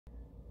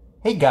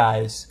Hey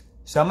guys,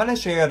 so I'm going to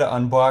show you how to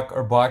unblock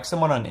or block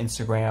someone on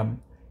Instagram.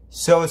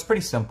 So it's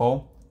pretty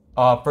simple.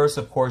 First,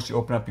 of course, you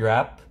open up your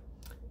app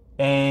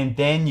and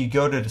then you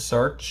go to the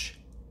search.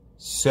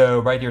 So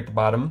right here at the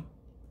bottom,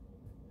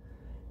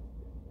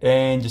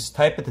 and just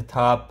type at the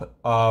top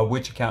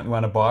which account you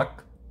want to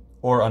block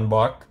or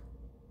unblock.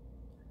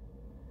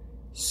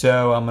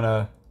 So I'm going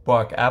to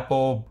block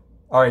Apple.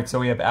 All right, so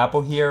we have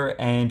Apple here,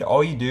 and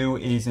all you do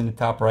is in the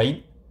top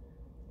right,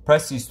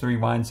 press these three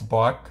lines to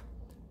block.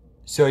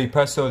 So you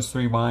press those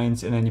three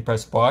lines and then you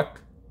press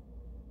block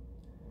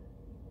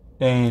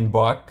and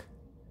block.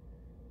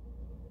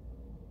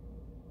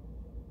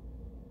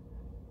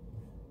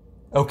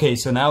 Okay,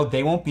 so now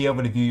they won't be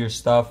able to view your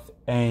stuff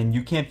and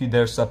you can't view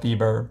their stuff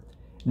either.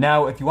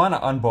 Now, if you want to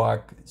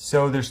unblock,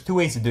 so there's two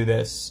ways to do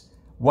this.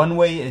 One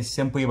way is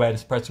simply by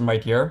just pressing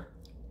right here,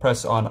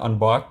 press on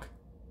unblock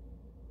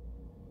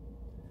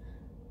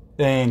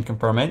and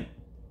confirm it.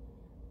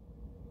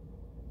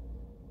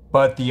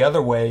 But the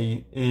other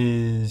way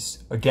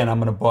is, again, I'm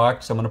going to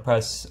block, so I'm going to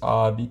press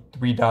the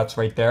three dots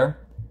right there,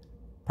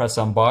 press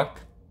unblock.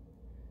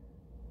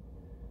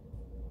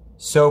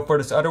 So for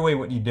this other way,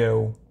 what you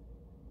do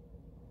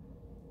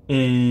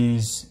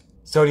is,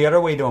 so the other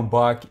way to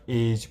unblock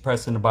is you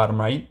press in the bottom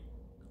right,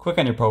 click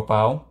on your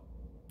profile.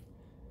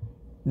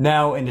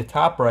 Now in the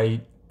top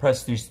right,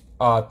 press these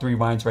three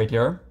lines right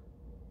here.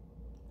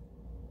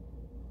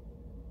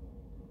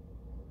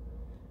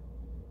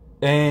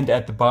 And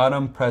at the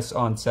bottom, press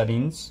on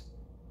settings.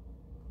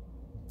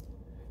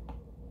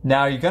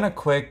 Now you're gonna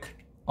click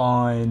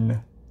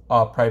on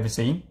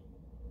privacy.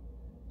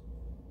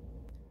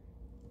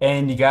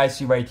 And you guys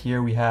see right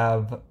here, we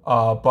have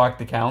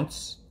blocked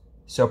accounts.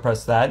 So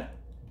press that.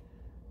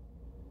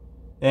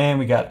 And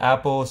we got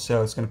Apple,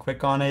 so it's gonna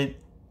click on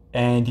it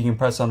and you can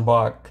press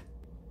unblock.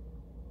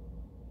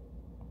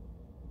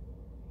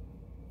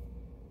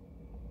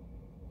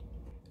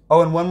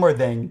 Oh, and one more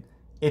thing.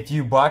 If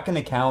you block an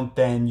account,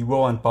 then you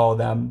will unfollow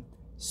them.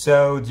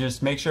 So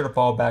just make sure to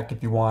follow back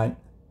if you want.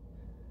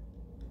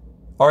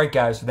 Alright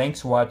guys, so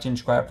thanks for watching.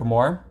 Subscribe for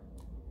more.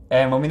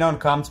 And let me know in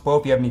the comments below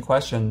if you have any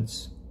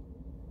questions.